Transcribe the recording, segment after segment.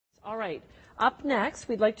right. Up next,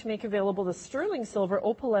 we'd like to make available the sterling silver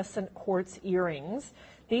opalescent quartz earrings.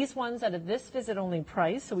 These ones at a this visit only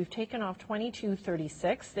price, so we've taken off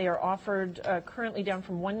 $22.36. They are offered currently down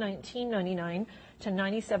from $119.99 to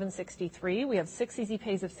 $97.63. We have 6 easy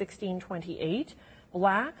pays of $16.28.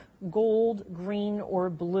 Black, gold, green, or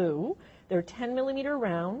blue. They're 10 millimeter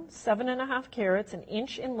round, 7.5 carats, an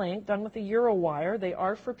inch in length, done with a Eurowire. They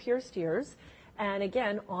are for pierced ears. And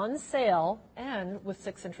again, on sale and with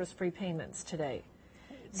 6 interest-free payments today.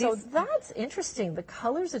 So that's interesting. The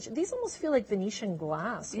colors, these almost feel like Venetian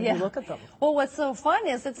glass when you look at them. Well, what's so fun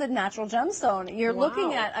is it's a natural gemstone. You're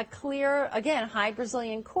looking at a clear, again, high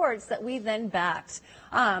Brazilian quartz that we then backed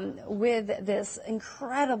with this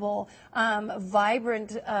incredible,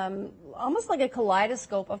 vibrant, almost like a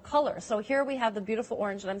kaleidoscope of color. So here we have the beautiful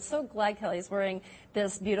orange, and I'm so glad Kelly's wearing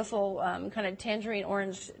this beautiful kind of tangerine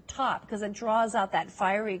orange top because it draws out that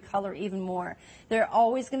fiery color even more. They're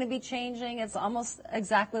always going to be changing. It's almost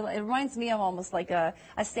exactly, it reminds me of almost like a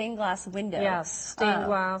stained glass window. Yes, stained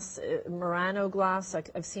glass, Murano glass.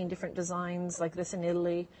 I've seen different designs like this in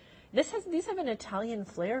Italy. These have an Italian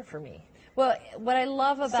flair for me. Well, what I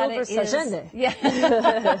love about it is... Sagende. Yeah. I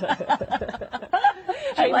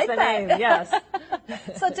Change like the that. name, yes.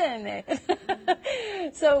 Sagende.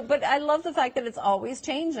 So, but I love the fact that it's always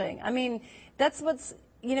changing. I mean, that's what's,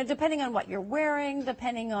 you know, depending on what you're wearing,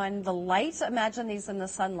 depending on the light, imagine these in the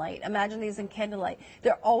sunlight, imagine these in candlelight.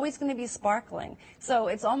 They're always going to be sparkling. So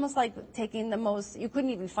it's almost like taking the most, you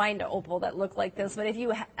couldn't even find an opal that looked like this, but if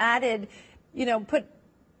you added, you know, put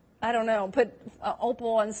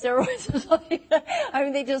opal on steroids or something. I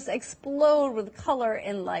mean, they just explode with color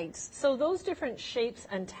and light. So those different shapes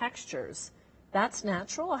and textures, that's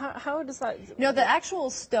natural? How does that... No, the actual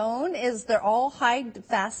stone is, they're all high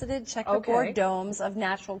faceted checkerboard domes of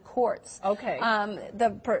natural quartz. Okay.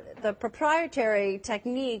 The proprietary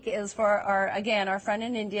technique is for our friend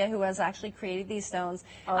in India who has actually created these stones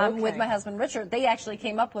with my husband Richard. They actually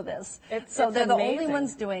came up with this. So they're the only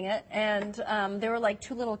ones doing it. And they were like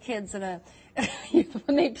two little kids in a...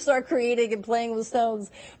 when they start creating and playing with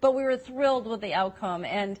stones. But we were thrilled with the outcome,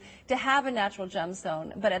 and to have a natural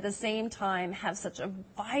gemstone, but at the same time have such a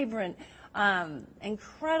vibrant,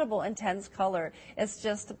 incredible, intense color. It's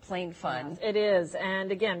just plain fun. Yes, it is.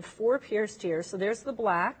 And again, 4 pierced ears. So there's the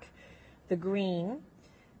black, the green,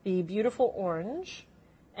 the beautiful orange,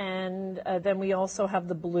 and then we also have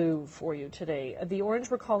the blue for you today. The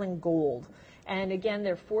orange we're calling gold. And again,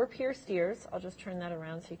 they're 4 pierced ears. I'll just turn that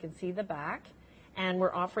around so you can see the back. And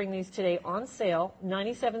we're offering these today on sale,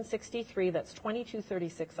 $97.63. That's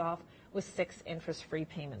 $22.36 off with 6 interest-free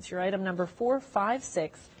payments. Your item number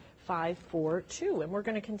 456542. And we're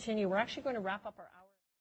going to continue. We're actually going to wrap up our hour.